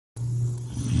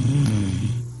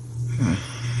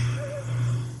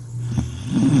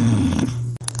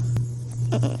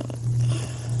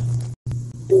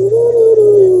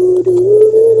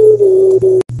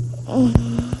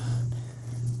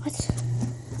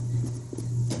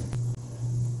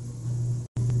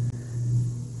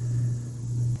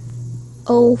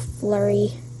Oh,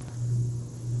 Flurry.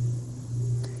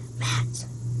 Matt,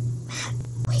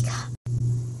 wake up.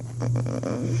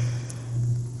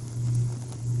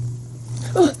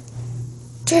 Oh,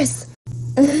 Tris.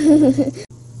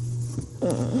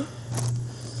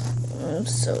 I'm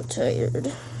so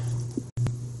tired.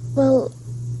 Well,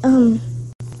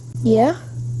 yeah?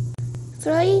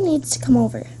 Flurry needs to come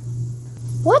over.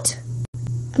 What?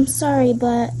 I'm sorry,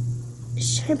 but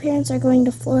her parents are going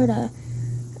to Florida,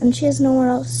 and she has nowhere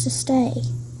else to stay.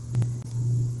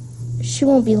 She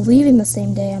won't be leaving the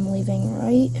same day I'm leaving,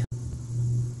 right?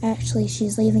 Actually,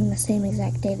 she's leaving the same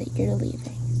exact day that you're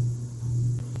leaving.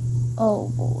 Oh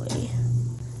boy.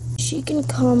 She can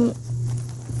come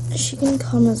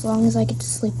as long as I get to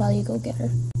sleep while you go get her.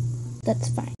 That's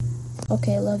fine.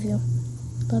 Okay, love you.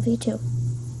 Love you too.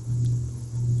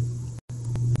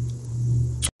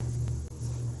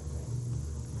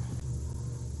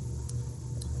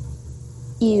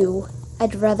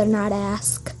 I'd rather not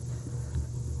ask.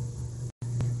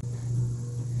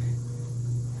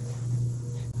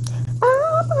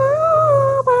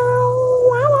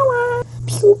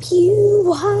 Pew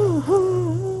pew.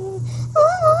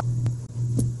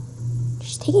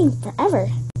 She's taking forever.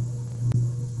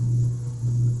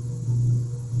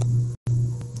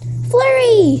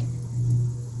 Flurry!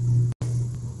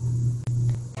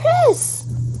 Chris!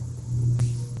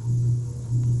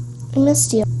 I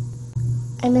missed you.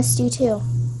 I missed you too.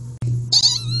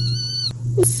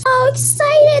 I'm so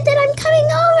excited that I'm coming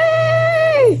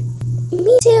over!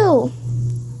 Me too.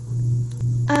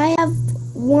 I have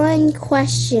one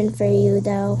question for you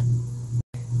though.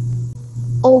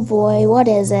 Oh boy, what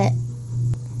is it?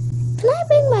 Can I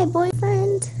bring my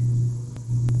boyfriend?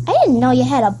 I didn't know you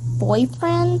had a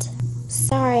boyfriend.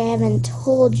 Sorry I haven't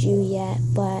told you yet,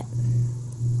 but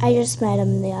I just met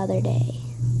him the other day.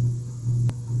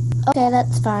 Okay,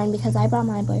 that's fine because I brought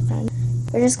my boyfriend.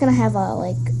 We're just gonna have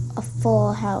a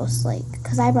full house,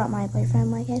 cause I brought my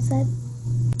boyfriend, like I said.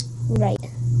 Right.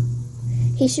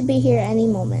 He should be here any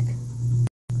moment.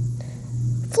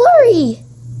 Flurry!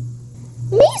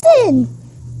 Mason!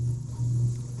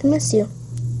 I miss you.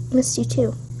 I missed you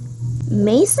too.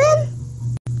 Mason?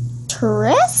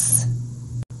 Tris?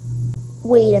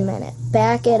 Wait a minute.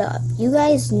 Back it up. You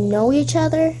guys know each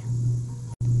other?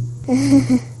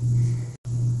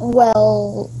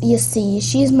 Well, you see,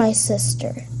 she's my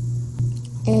sister.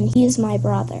 And he's my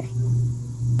brother.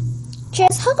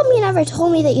 Tris, how come you never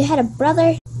told me that you had a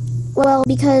brother? Well,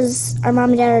 because our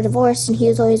mom and dad are divorced and he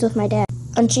was always with my dad.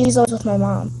 And she's always with my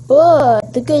mom.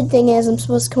 But the good thing is I'm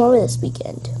supposed to come over this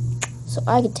weekend. So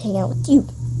I get to hang out with you.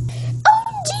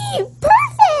 OMG!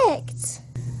 Perfect!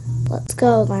 Let's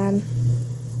go, man.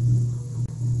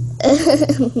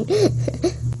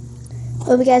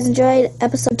 Hope you guys enjoyed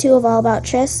episode 2 of All About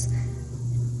Tris.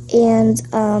 And,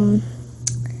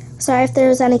 sorry if there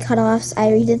was any cutoffs.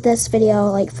 I redid this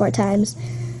video 4 times.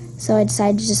 So I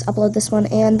decided to just upload this one.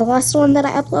 And the last one that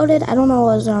I uploaded, I don't know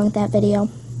what was wrong with that video.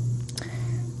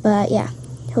 But yeah,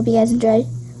 hope you guys enjoyed.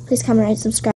 Please comment, rate,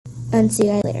 subscribe, and see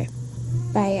you guys later.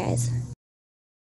 Bye, guys.